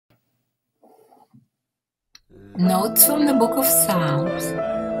Notes from the book of Psalms,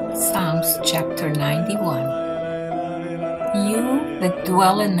 Psalms chapter 91. You that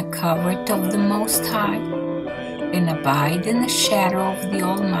dwell in the covert of the Most High, and abide in the shadow of the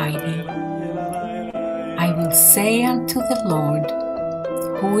Almighty, I will say unto the Lord,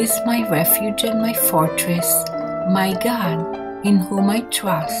 who is my refuge and my fortress, my God, in whom I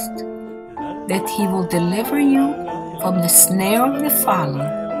trust, that he will deliver you from the snare of the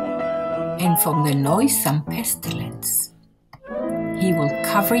fowler, and from the noisome pestilence. He will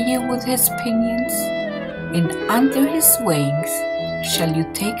cover you with his pinions, and under his wings shall you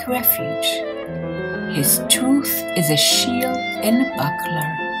take refuge. His truth is a shield and a buckler.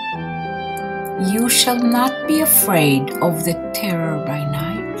 You shall not be afraid of the terror by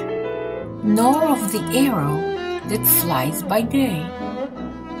night, nor of the arrow that flies by day,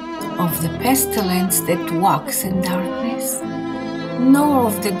 of the pestilence that walks in darkness, nor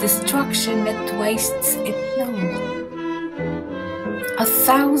of the destruction that wastes at noon.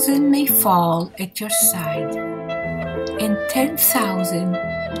 1,000 may fall at your side, and 10,000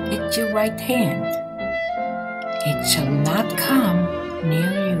 at your right hand. It shall not come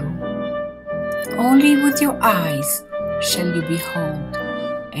near you. Only with your eyes shall you behold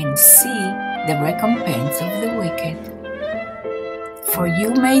and see the recompense of the wicked. For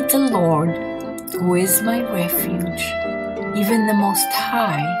you made the Lord, who is my refuge, even the Most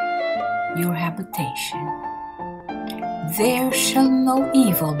High, your habitation. There shall no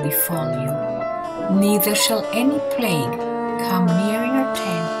evil befall you, neither shall any plague come near your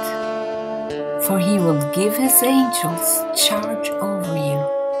tent. For he will give his angels charge over you,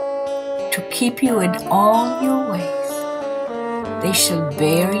 to keep you in all your ways. They shall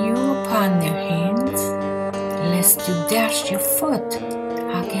bear you upon their hands, lest you dash your foot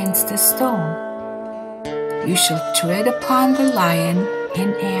against a stone. You shall tread upon the lion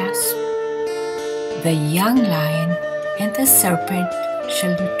and asp, the young lion and the serpent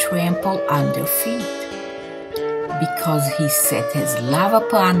shall you trample under feet. Because he set his love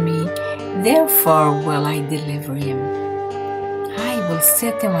upon me, therefore will I deliver him. I will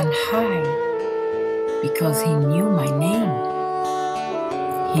set him on high, because he knew my name.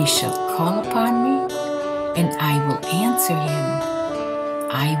 He shall call upon me, and I will answer him.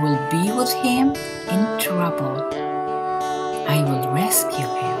 I will be with him in trouble. I will rescue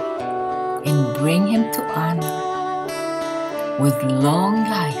him and bring him to honor. With long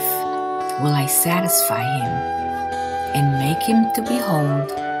life will I satisfy him and make him to behold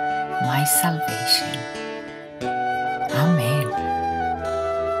my salvation.